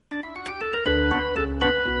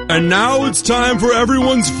And now it's time for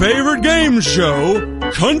everyone's favorite game show,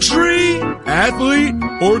 Country, Athlete,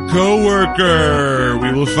 or Coworker.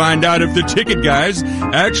 We will find out if the ticket guys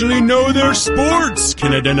actually know their sports,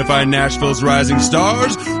 can identify Nashville's rising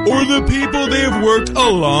stars, or the people they have worked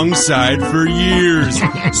alongside for years,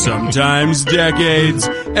 sometimes decades.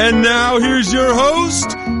 And now here's your host,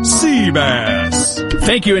 Seabass.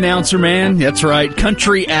 Thank you, announcer man. That's right,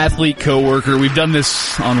 Country, Athlete, Coworker. We've done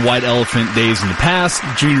this on White Elephant days in the past.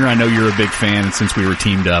 Junior, I know you're a big fan, and since we were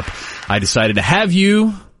teamed up, I decided to have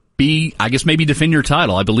you be, I guess maybe defend your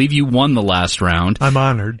title. I believe you won the last round. I'm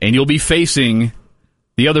honored. And you'll be facing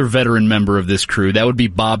the other veteran member of this crew. That would be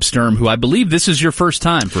Bob Sturm, who I believe this is your first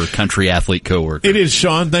time for Country, Athlete, Coworker. It is,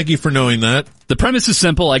 Sean. Thank you for knowing that. The premise is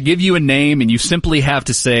simple. I give you a name, and you simply have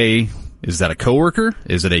to say, is that a coworker?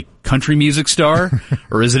 Is it a country music star?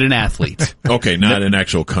 Or is it an athlete? Okay, not an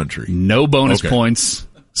actual country. No bonus points.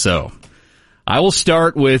 So, I will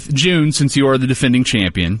start with June, since you are the defending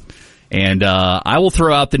champion. And I will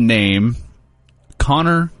throw out the name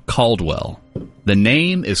Connor Caldwell. The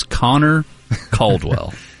name is Connor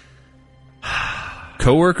Caldwell.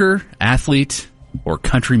 Coworker, athlete, or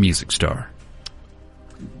country music star?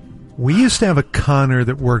 We used to have a Connor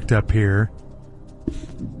that worked up here,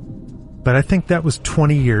 but I think that was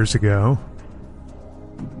 20 years ago.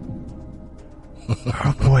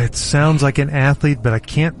 Oh boy, it sounds like an athlete, but I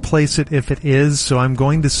can't place it if it is, so I'm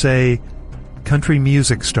going to say country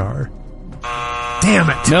music star. Damn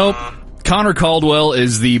it. Nope. Connor Caldwell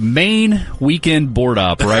is the main weekend board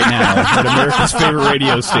op right now at America's favorite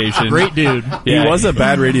radio station. Great dude. Yeah. He was a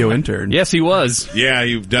bad radio intern. Yes, he was. Yeah,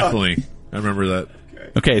 you definitely. I remember that.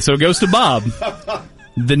 Okay, so it goes to Bob.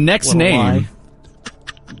 The next name.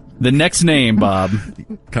 The next name, Bob.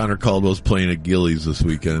 Connor Caldwell's playing at Gillies this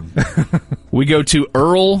weekend. We go to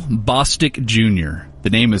Earl Bostick Jr.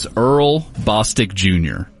 The name is Earl Bostick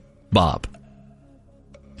Jr. Bob.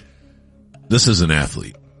 This is an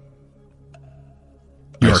athlete.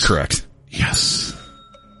 You are correct. Yes.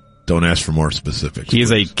 Don't ask for more specifics. He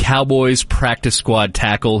is a Cowboys practice squad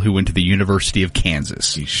tackle who went to the University of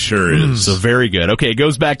Kansas. He sure is. So very good. Okay, it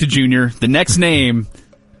goes back to Junior. The next name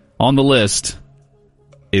on the list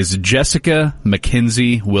is Jessica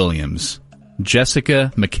McKenzie Williams.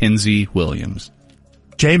 Jessica McKenzie Williams.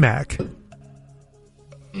 J-Mac.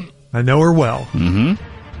 I know her well. Mm-hmm.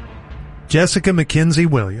 Jessica McKenzie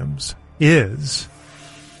Williams is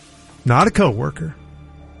not a coworker,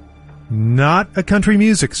 not a country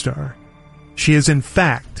music star. She is, in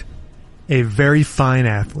fact, a very fine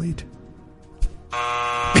athlete.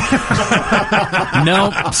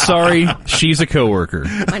 No, sorry, she's a coworker.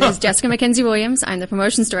 My name is Jessica McKenzie Williams. I'm the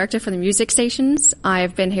promotions director for the music stations.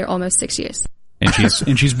 I've been here almost 6 years.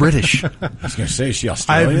 And she's British. I was going to say, is she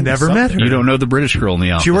Australian? I've never met her. You don't know the British girl in the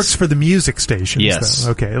office. She works for the music stations, yes.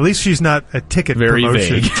 though. Okay, at least she's not a ticket very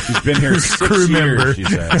promotion. vague. She's been here 6 crew years, member. she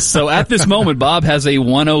says. So at this moment, Bob has a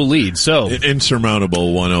 1-0 lead. So An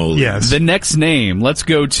insurmountable 1-0 lead. Yes. the next name, let's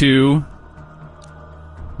go to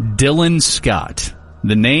Dylan Scott.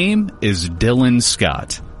 The name is Dylan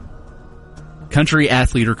Scott. Country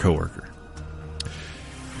athlete or coworker?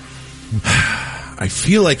 I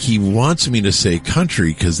feel like he wants me to say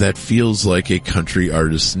country because that feels like a country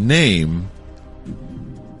artist's name,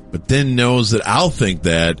 but then knows that I'll think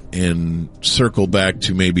that and circle back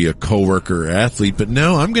to maybe a coworker or athlete. But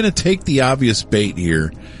no, I'm going to take the obvious bait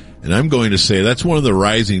here, and I'm going to say that's one of the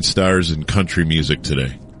rising stars in country music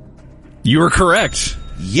today. You are correct.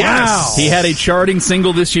 Yes! Wow. He had a charting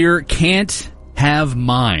single this year, Can't Have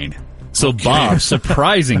Mine. So Bob,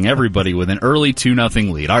 surprising everybody with an early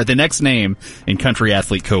 2-0 lead. All right, the next name in country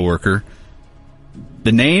athlete coworker.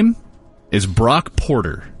 The name is Brock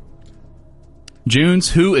Porter.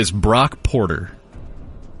 Junes, who is Brock Porter?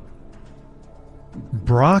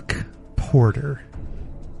 Brock Porter.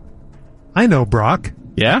 I know Brock.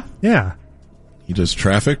 Yeah? Yeah. He does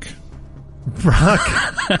traffic?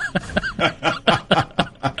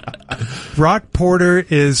 Brock Porter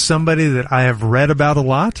is somebody that I have read about a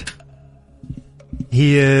lot.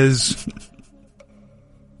 He is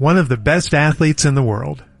one of the best athletes in the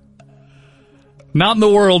world. Not in the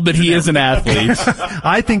world, but he is an athlete.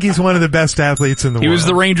 I think he's one of the best athletes in the world. He was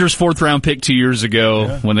the Rangers' 4th-round pick 2 years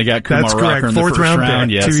ago when they got Kumar That's Rocker correct. in the Fourth first round.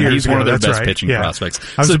 pick, Yes, 2 and years he's one of ago. their That's best right. pitching Yeah. prospects.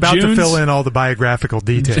 I was So about to Junes- fill in all the biographical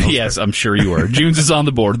details. Yes, I'm sure you were. Junes is on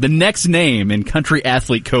the board. The next name in country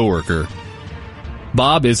athlete coworker,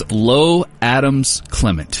 Bob, is Low Adams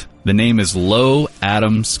Clement. The name is Low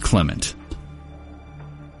Adams Clement.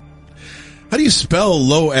 How do you spell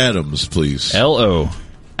Low Adams, please? L-O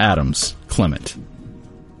Adams Clement.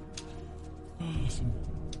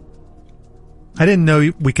 I didn't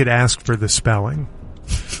know we could ask for the spelling.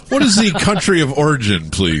 What is the country of origin,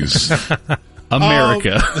 please?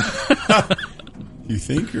 America. You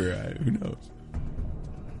think, or who knows?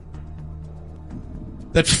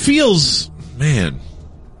 That feels, man.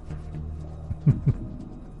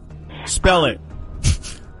 Spell it.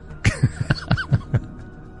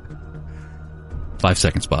 5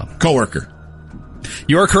 seconds, Bob. Coworker.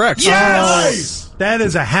 You are correct. Yes! That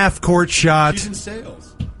is a half-court shot. She's in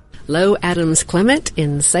sales. Low Adams Clement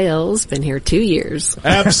in sales. Been here 2 years.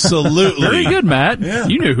 Absolutely. Very good, Matt. Yeah.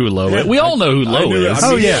 You knew who Lowe is. We all know who Lowe knew is. it.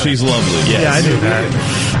 Oh, yeah. She's lovely. Yeah, I knew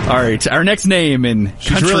that. All right. Our next name in She's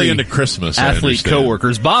country really into Christmas. I athlete understand.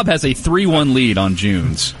 coworkers. Bob has a 3-1 lead on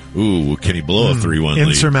June's. Ooh, can he blow a 3-1 lead?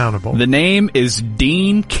 Insurmountable. The name is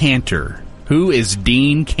Dean Cantor. Who is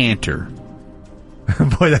Dean Cantor?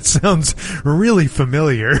 Boy, that sounds really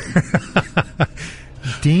familiar.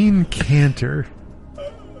 Dean Cantor.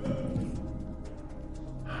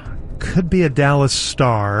 Could be a Dallas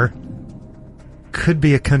star. Could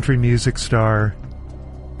be a country music star.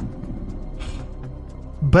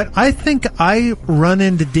 But I think I run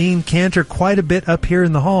into Dean Cantor quite a bit up here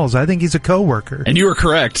in the halls. I think he's a coworker. And you are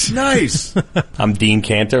correct. Nice. I'm Dean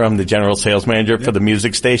Cantor. I'm the general sales manager for the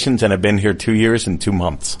music stations, and I've been here 2 years and 2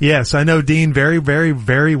 months. Yes, I know Dean very, very,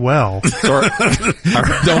 very well.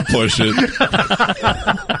 Don't push it.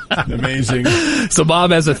 Amazing. So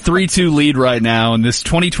Bob has a 3-2 lead right now in this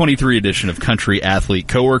 2023 edition of Country Athlete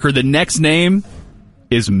Coworker. The next name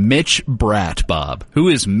is Mitch Bratt, Bob. Who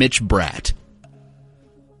is Mitch Bratt?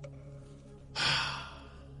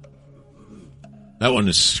 That one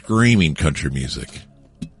is screaming country music.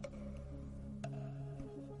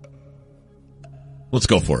 Let's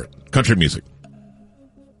go for it. Country music.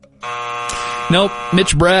 Nope.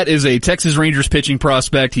 Mitch Bratt is a Texas Rangers pitching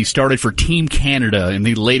prospect. He started for Team Canada in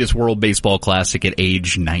the latest World Baseball Classic at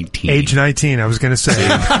age 19. Age 19, I was going to say.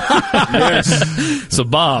 Yes. So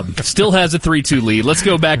Bob still has a 3-2 lead. Let's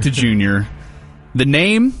go back to Junior. The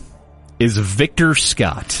name is Victor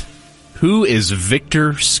Scott. Who is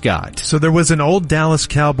Victor Scott? So there was an old Dallas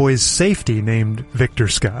Cowboys safety named Victor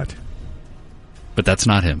Scott. But that's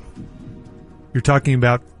not him. You're talking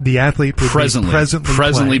about the athlete who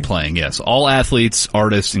Presently playing, yes. All athletes,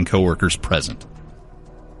 artists, and coworkers present.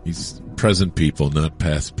 He's present people, not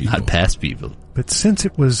past people. Not past people. But since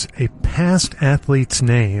it was a past athlete's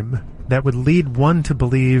name, that would lead one to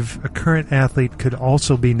believe a current athlete could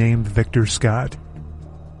also be named Victor Scott.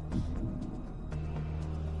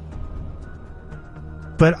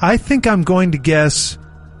 But I think I'm going to guess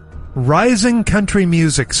rising country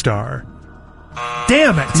music star.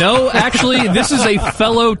 Damn it! No, actually, this is a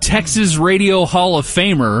fellow Texas Radio Hall of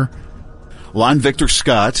Famer. Well, I'm Victor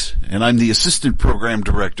Scott, and I'm the assistant program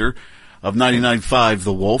director of 99.5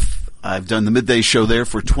 The Wolf. I've done the midday show there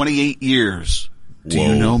for 28 years. Do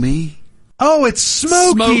you know me? Oh, it's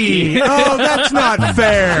Smokey! Oh, that's not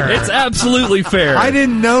fair! It's absolutely fair. I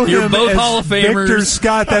didn't know You're him both as Hall of Famers. Victor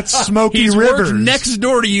Scott. That's Smokey He's Rivers. worked next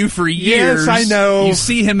door to you for years. Yes, I know. You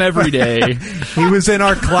see him every day. He was in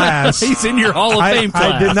our class. He's in your Hall of Fame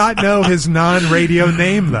class. I did not know his non-radio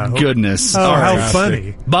name, though. Goodness. Oh, All how right.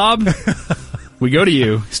 funny. Bob, we go to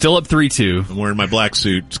you. Still up 3-2. I'm wearing my black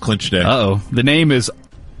suit. It's clinch day. Uh-oh. The name is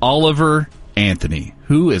Oliver Anthony.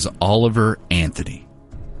 Who is Oliver Anthony?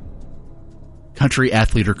 Country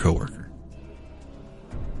athlete or coworker?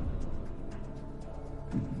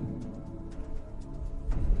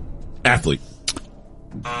 Athlete.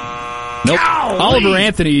 Nope. Oliver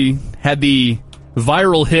Anthony had the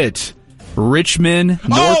viral hit Richmond,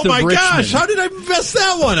 north of my Richmond. gosh, how did I mess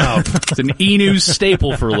that one up? It's an E-News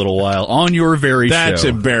staple for a little while on your very That's show.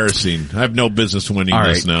 embarrassing. I have no business winning All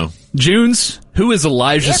this right. now. Junes, who is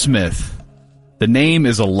Elijah Smith? The name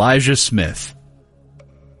is Elijah Smith.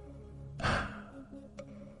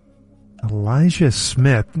 Elijah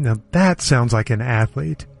Smith. Now, that sounds like an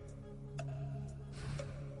athlete.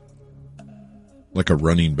 Like a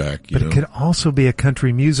running back, you But know. it could also be a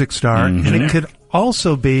country music star, and it could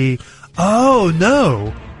also be... Oh,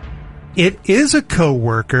 no. It is a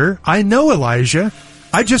coworker. I know Elijah.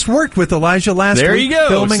 I just worked with Elijah last There week you go,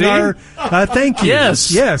 filming see? our thank you.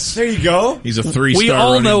 Yes. Yes. There you go. He's a 3-star We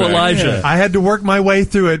all running know back. Elijah. I had to work my way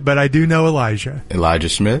through it, but I do know Elijah. Elijah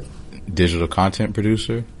Smith, digital content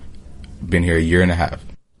producer. Been here a year and a half.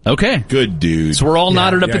 Okay. Good dude. So we're all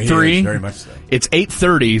knotted up Yeah, at he 3. is, very much so. It's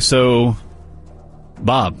 8:30, so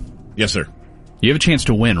Bob, Yes, sir. you have a chance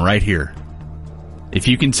to win right here. If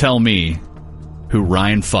you can tell me who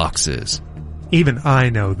Ryan Fox is. Even I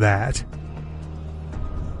know that.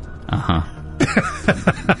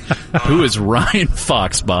 Who is Ryan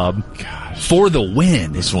Fox, Bob? For the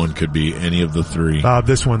win. This one could be any of the 3. Bob,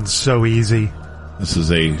 this one's so easy. This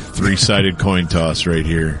is a 3-sided coin toss right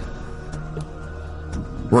here.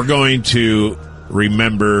 We're going to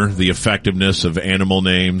remember the effectiveness of animal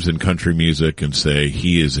names in country music and say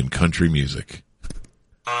he is in country music.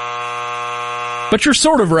 But you're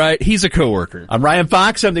sort of right. He's a coworker. I'm Ryan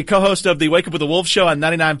Fox. I'm the co-host of the Wake Up with the Wolf show on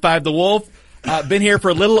 99.5 The Wolf. Been here for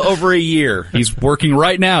a little over a year. He's working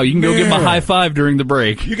right now. You can go give him a high five during the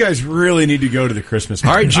break. You guys really need to go to the Christmas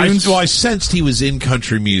party. All right, Junes. I sensed he was in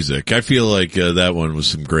country music. I feel like that one was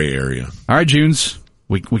some gray area. All right, Junes.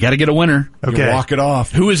 We got to get a winner. Okay. Walk it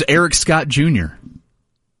off. Who is Eric Scott Jr.?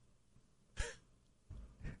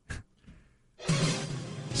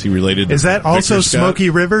 Is he related to Is that also Victor Scott?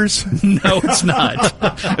 Smokey Rivers? No, it's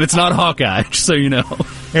not. And it's not Hawkeye, just so you know.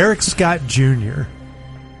 Eric Scott Jr.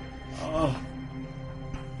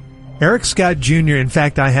 Eric Scott Jr., in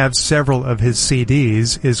fact, I have several of his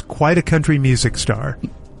CDs, is quite a country music star.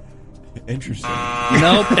 Interesting.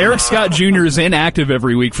 No, Eric Scott Jr. is inactive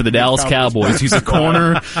every week for the Dallas Cowboys. He's a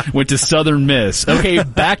corner, went to Southern Miss. Okay,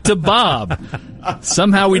 back to Bob.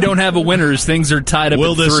 Somehow we don't have a winner as things are tied up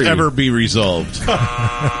Will at this 3. ever be resolved? All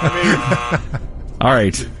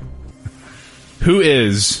right. Who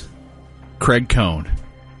is Craig Cohn?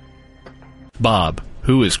 Bob,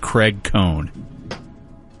 who is Craig Cohn?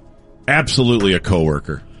 Absolutely a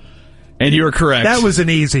coworker. And you're correct. That was an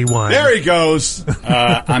easy one. There he goes.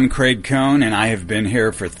 I'm Craig Cohn, and I have been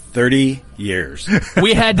here for 30 years.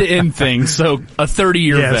 We had to end things, so a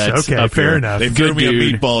 30-year vet. Okay, up fair here. enough. They threw me a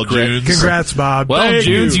meatball, Junes. Congrats, Bob. Well, Thank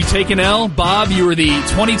Junes, you. you take an L. Bob, you were the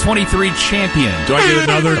 2023 champion. Do I get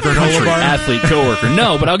another granola bar? Athlete coworker.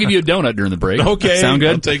 No, but I'll give you a donut during the break. Okay. Sound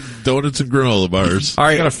good? I'll take donuts and granola bars. All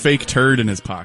right. He's got a fake turd in his pocket.